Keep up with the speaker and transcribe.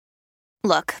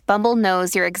Look, Bumble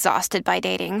knows you're exhausted by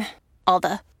dating. All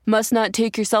the must not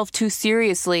take yourself too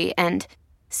seriously and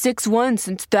 6'1"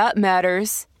 since that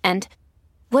matters. And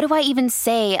what do I even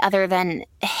say other than,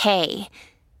 hey?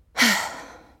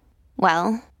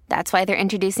 Well, that's why they're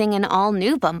introducing an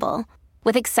all-new Bumble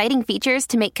with exciting features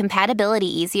to make compatibility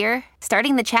easier,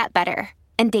 starting the chat better,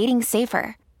 and dating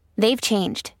safer. They've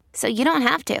changed, so you don't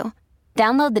have to.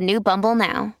 Download the new Bumble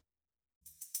now.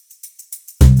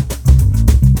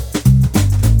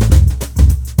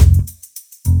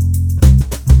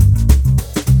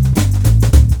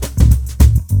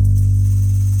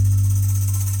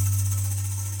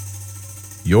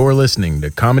 You're listening to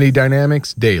Comedy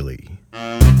Dynamics Daily.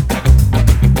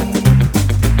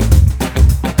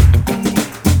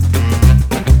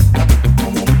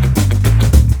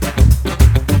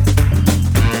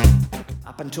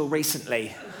 Up until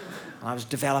recently, I was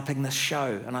developing this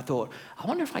show, and I thought, I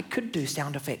wonder if I could do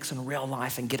sound effects in real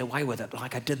life and get away with it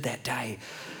like I did that day.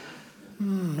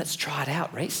 Let's try it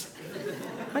out, Reese.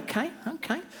 Okay.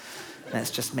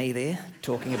 That's just me there,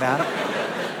 talking about it.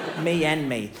 Me and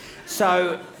me.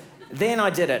 So then I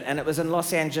did it, and it was in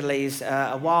Los Angeles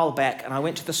a while back, and I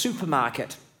went to the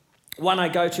supermarket, one I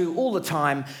go to all the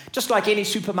time. Just like any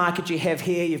supermarket you have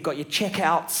here, you've got your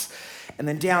checkouts, and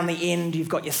then down the end, you've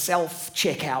got your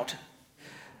self-checkout.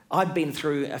 I'd been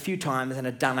through a few times and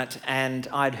had done it, and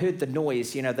I'd heard the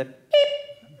noise, the beep,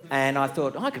 and I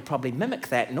thought, I could probably mimic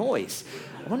that noise.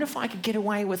 I wonder if I could get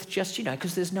away with just,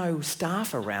 because there's no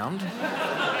staff around.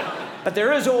 But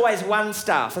there is always one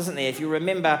staff, isn't there? If you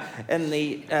remember in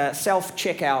the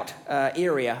self-checkout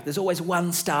area, there's always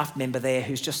one staff member there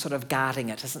who's just sort of guarding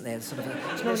it, isn't there? Sort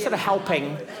of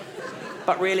helping,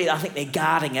 but really I think they're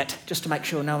guarding it just to make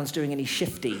sure no one's doing any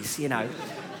shifties,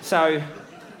 So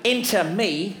enter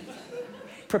me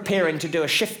preparing to do a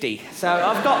shifty. So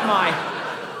I've got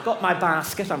my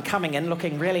basket. I'm coming in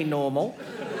looking really normal.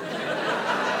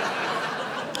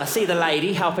 I see the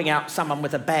lady helping out someone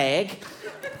with a bag.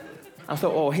 I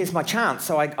thought, here's my chance.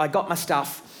 So I got my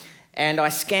stuff, and I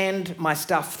scanned my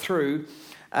stuff through,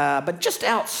 but just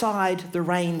outside the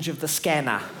range of the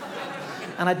scanner.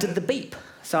 And I did the beep.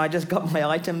 So I just got my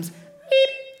items, beep,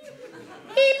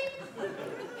 beep,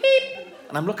 beep.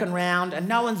 And I'm looking around, and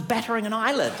no one's battering an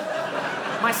eyelid.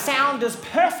 My sound is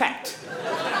perfect.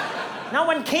 No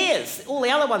one cares. All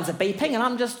the other ones are beeping, and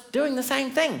I'm just doing the same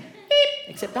thing. Beep,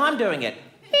 except I'm doing it.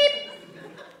 Beep,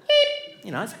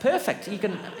 beep. It's perfect. You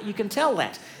can tell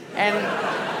that.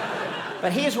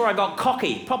 But here's where I got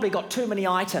cocky. Probably got too many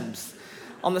items.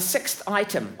 On the 6th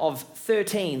item of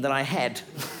 13 that I had,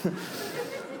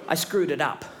 I screwed it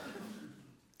up.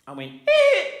 I went,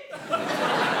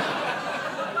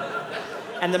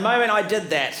 And the moment I did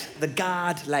that, the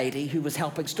guard lady who was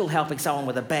still helping someone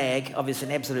with a bag, obviously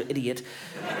an absolute idiot,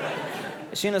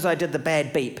 as soon as I did the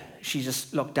bad beep, she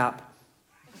just looked up.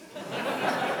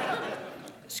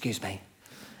 Excuse me.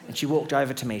 And she walked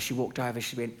over to me. She went,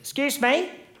 excuse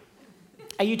me?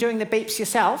 Are you doing the beeps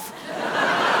yourself?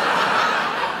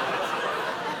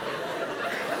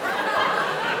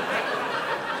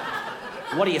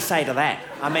 What do you say to that?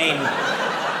 I mean,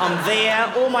 I'm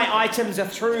there, all my items are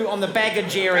through on the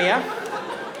baggage area.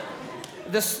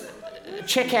 This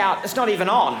checkout, it's not even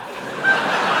on.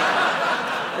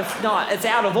 It's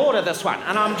out of order, this one.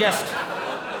 And I'm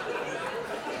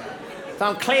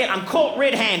caught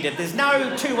red-handed. There's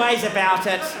no two ways about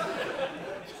it.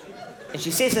 And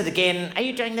she says it again, are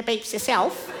you doing the beeps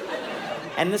yourself?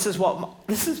 And this is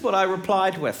what I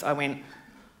replied with. I went,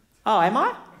 oh, am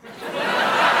I?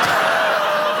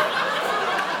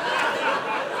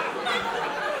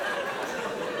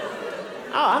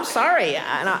 Oh, I'm sorry.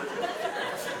 And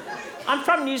I'm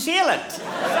from New Zealand.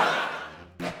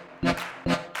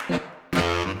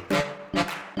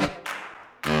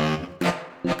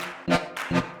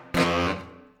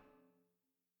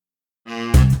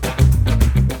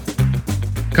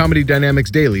 Comedy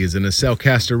Dynamics Daily is an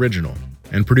Acelcast original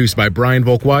and produced by Brian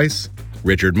Volk-Weiss,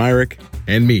 Richard Myrick,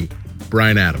 and me,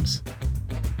 Brian Adams.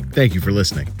 Thank you for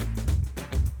listening.